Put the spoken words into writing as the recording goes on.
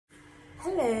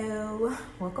Hello,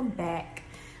 welcome back.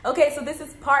 Okay, so this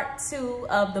is part 2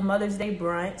 of the Mother's Day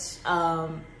brunch.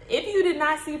 If you did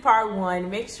not see part 1,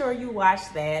 make sure you watch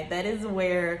that. That is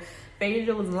where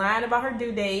Phaedra was lying about her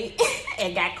due date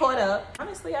and got caught up.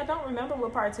 Honestly, I don't remember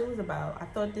what part 2 was about. I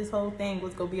thought this whole thing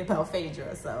was gonna be about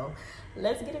Phaedra, so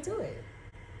let's get into it.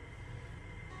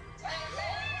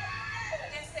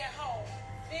 It's that whole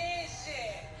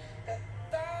vision, the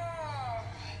thought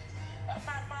of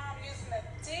my mom using a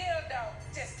dildo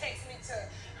just takes me to,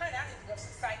 honey, I need to go to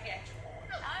the psychiatric ward.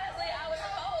 Honestly, I was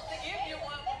supposed to give you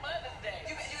one for Mother's Day.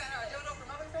 You got her a dildo for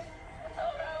Mother's Day? I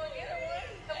told her I would get her one.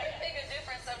 So we pick a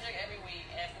different subject every week,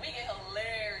 and we get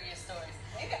hilarious stories.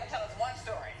 You gotta tell us one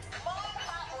story. Mom,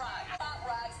 pop rock. Pop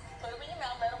rocks, put them in your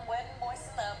mouth, let them wet and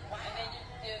moisten up, and then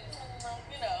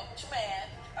you know, with your man.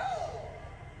 Oh.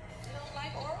 You don't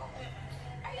like oral?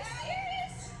 Are you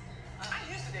serious? I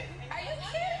used to date. Are you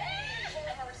kidding?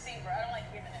 I'm a receiver. I don't like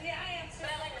giving it. Yeah, I am too.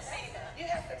 But I like receiving. You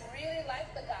have to really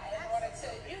like the guy in order to.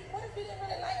 What if you didn't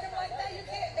really like him like that? You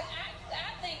can't.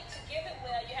 I think to give it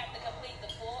well, you have to complete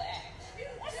the full act.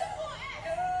 What's the full act?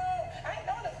 No, I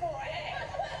know the full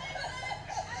act.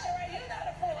 Sure, you know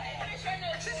the full act. I sure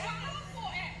know. Just follow the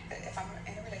full act. If I'm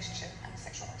in a relationship, I'm a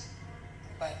sexual person.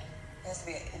 But there has to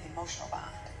be an emotional bond.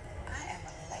 I am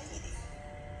a lady.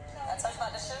 I touch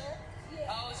about the sugar? Yeah.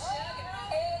 Oh, sugar.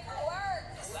 It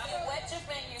works. You wet your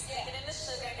finger, you stick it in the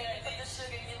sugar, then you put the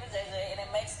sugar in the JJ, and it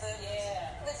makes the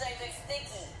JJ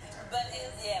sticky. But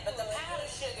but the powdered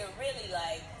sugar really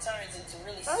turns into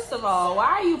really First of all,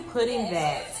 why are you putting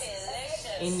that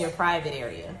delicious. in your private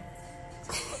area?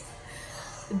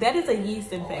 That is a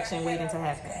yeast infection waiting to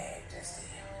happen.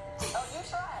 Oh, you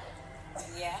tried it?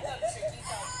 Yeah, I know the trick you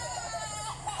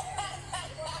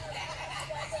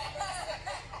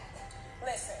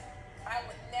Listen, I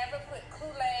would never put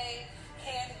Kool-Aid,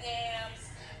 candy yams,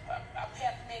 a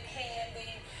peppermint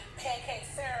candy, pancake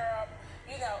syrup,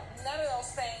 none of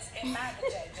those things in my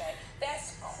JJ.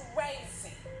 That's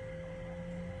crazy.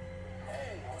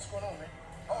 Hey, what's going on, man?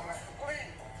 Oh, Mr. Clean.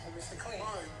 Hey, Mr. Clean.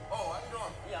 Hi. Oh, how you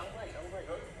doing? Yeah, I'm great.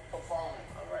 Good. Come follow me.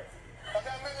 All right. I got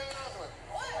to make an announcement.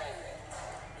 What?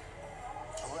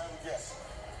 I'm going to have a guest.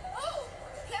 Oh,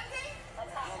 Captain?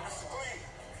 Mr. Clean.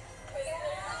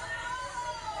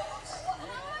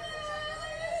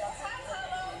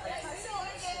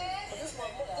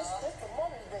 This the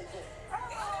Mother's Day gift.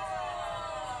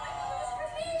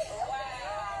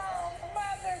 Wow.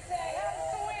 Mother's Day. How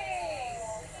sweet.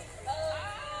 Oh,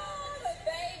 the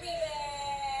baby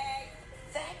bag.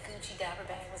 That Gucci diaper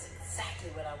bag was exactly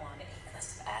what I wanted. I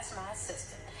must have asked my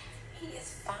assistant. He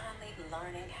is finally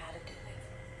learning how to do it.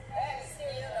 That is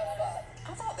beautiful.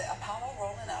 I thought that Apollo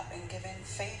rolling up and giving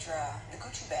Phaedra the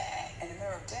Gucci bag in the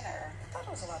middle of dinner, I thought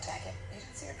it was a little tacky. You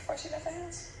didn't see her before she left the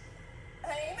house?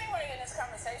 Hey, you may want to get in this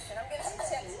conversation. I'm getting some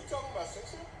tips. You talking about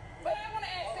Cynthia? But I want to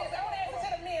ask this. I want to ask it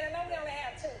to the men. I know we only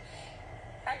have 2.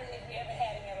 How many of you ever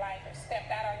had in your life or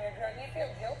stepped out on your girl? Do you feel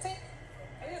guilty?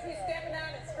 You just be stepping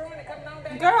out and screwing and coming on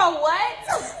back? Girl, what?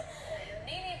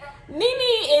 Nene, bro.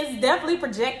 Nene is definitely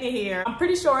projecting here. I'm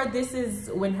pretty sure this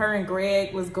is when her and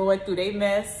Greg was going through their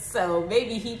mess. So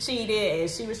maybe he cheated and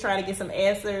she was trying to get some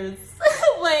answers.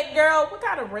 But girl, what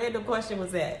kind of random question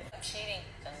was that? Cheating.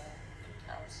 And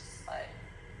I was just like,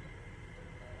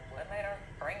 what made her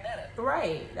bring that up?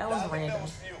 Right, that was I think random. that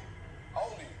was for you. How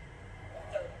old are you?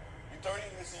 You're 30.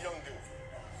 This is a young dude.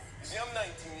 You see, I'm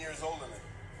 19 years older than you.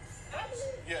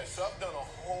 Yeah, so I've done a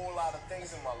whole lot of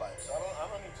things in my life. So I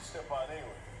don't need to step out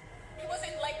anyway. Were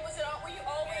you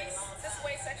always this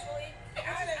way sexually?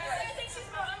 I think she's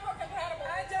more compatible.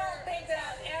 I don't think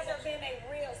that I've ever been a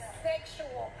real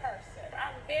sexual person.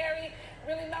 I'm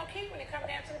really low-key when it comes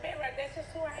down to the bed. Right? That's just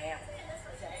who I am.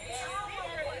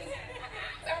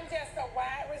 I'm just a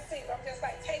wide receiver. I'm just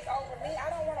like, take over me. I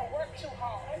don't want to work too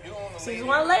hard. You don't want to So you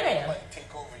wanna lay there? Like, take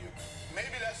over you.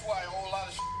 Maybe that's why a whole lot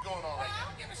of going on right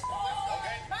now.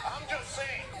 Okay? I'm just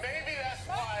saying. Maybe that's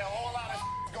why a whole lot of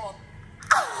going on.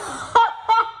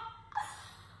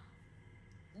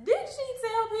 Did she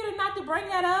tell Peter not to bring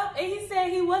that up? And he said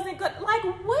he wasn't good. Like,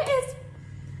 what is...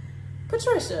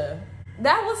 Patricia,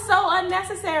 that was so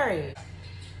unnecessary.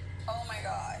 Oh my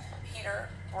God. Peter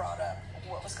brought up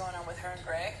what was going on with her and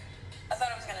Greg. I thought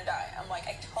I was going to die. I'm like,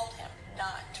 I told him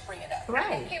not to bring it up. I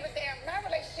Right. don't give a damn. My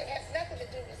relationship has nothing to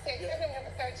do with sex. I've been with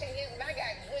her for 13 years and I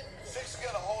got good. Sex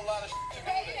got a whole lot of to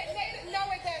do with it. No,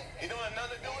 it doesn't. You know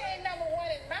another do It with it? ain't number 1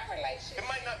 in my relationship. It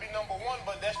might not be number 1,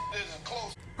 but that is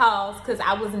close. Pause, because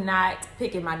I was not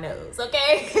picking my nose,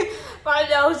 okay? My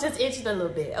nose just itched a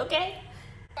little bit, okay?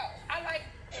 I like.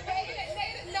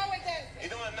 No, it doesn't. You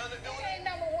know another do It with it? ain't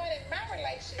number 1 in my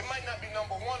relationship. It might not be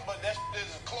number 1, but that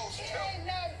is close It too. ain't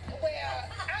no. Well,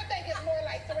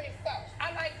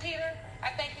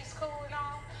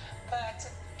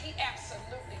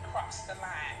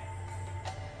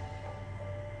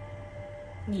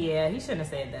 Yeah, he shouldn't have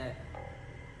said that.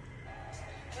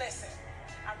 Listen,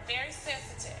 I'm very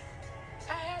sensitive.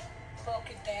 I have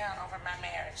broken down over my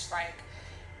marriage, like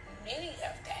many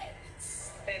of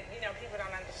days. But, you know, people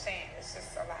don't understand. It's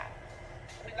just a lot.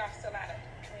 We lost a lot of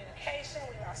communication.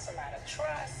 We lost a lot of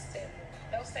trust. And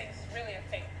those things really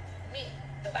affect me.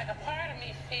 But, like, a part of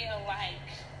me feel like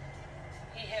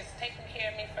he has taken care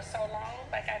of me for so long.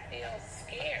 Like, I feel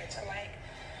scared to, like,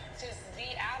 just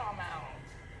be out on my own.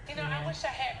 You know, I wish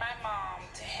I had my mom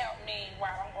to help me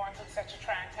while I'm going through such a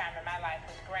trying time in my life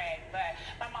with Greg. But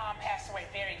my mom passed away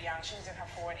very young. She was in her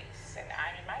 40s, and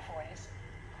I'm in my 40s.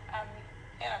 I'm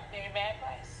in a very bad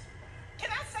place.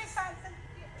 Can I say something?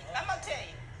 I'm gonna tell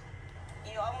you.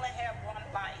 You only have one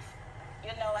life.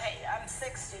 You know, hey, I'm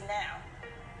 60 now.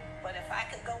 But if I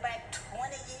could go back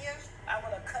 20 years, I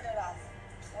would have cut it off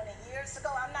 20 years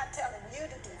ago. I'm not telling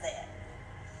you to do that.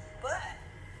 But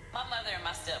My mother and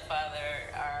my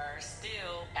stepfather are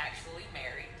still actually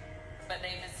married, but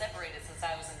they've been separated since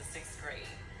I was in the 6th grade.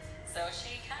 So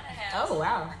she kind of has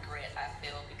regret, I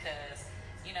feel, because,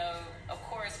 you know, of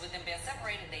course, with them being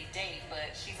separated, they date,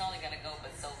 but she's only going to go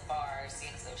but so far,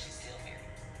 seeing as though she's still married.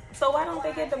 So why don't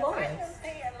they get divorced? If I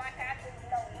knew then like I do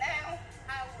know now,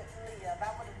 I would live.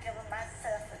 I would have given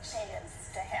myself a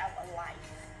chance to have a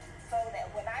life. So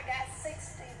that when I got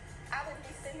 60, I would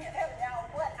be sitting here telling y'all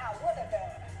what I would have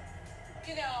done.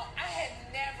 You know, I had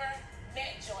never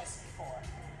met Joyce before.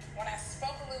 When I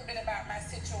spoke a little bit about my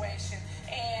situation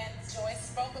and Joyce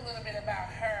spoke a little bit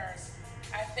about hers,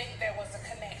 I think there was a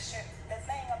connection. The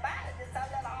thing about it is I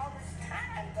let all this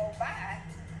time go by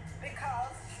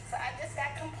because I just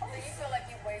got complacent. You feel like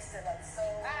you wasted up so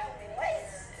I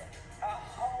wasted a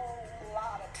whole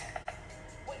lot of time.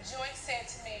 What Joyce said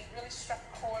to me really struck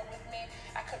a chord with me.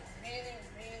 I could really,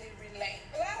 really relate.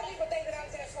 A lot of people think that I'm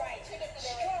just like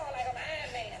strong, like I'm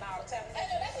Iron Man all the time. I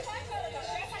know that's what I feel like.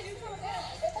 That's how you feel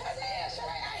now.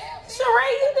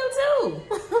 Sheree, you do too.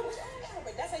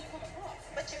 But that's how you come across.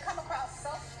 But you come across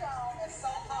so strong and so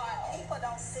hard. People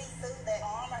don't see through that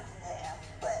armor you have.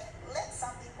 But let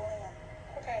some people in.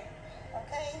 Okay.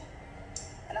 Okay?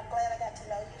 And I'm glad I got to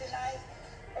know you tonight.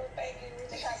 Oh, thank you.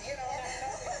 Because you don't know.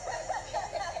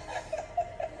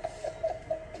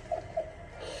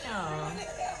 Aw.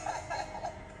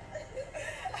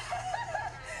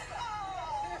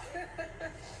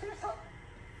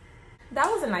 That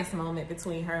was a nice moment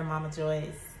between her and Mama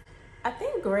Joyce. I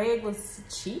think Greg was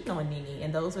cheating on Nene,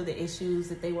 and those were the issues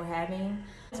that they were having.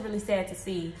 It was really sad to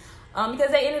see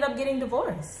because they ended up getting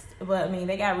divorced. But I mean,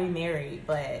 they got remarried.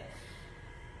 But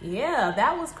yeah,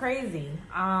 that was crazy.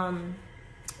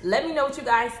 Let me know what you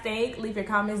guys think. Leave your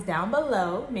comments down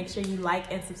below. Make sure you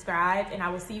like and subscribe, and I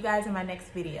will see you guys in my next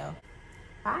video.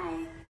 Bye.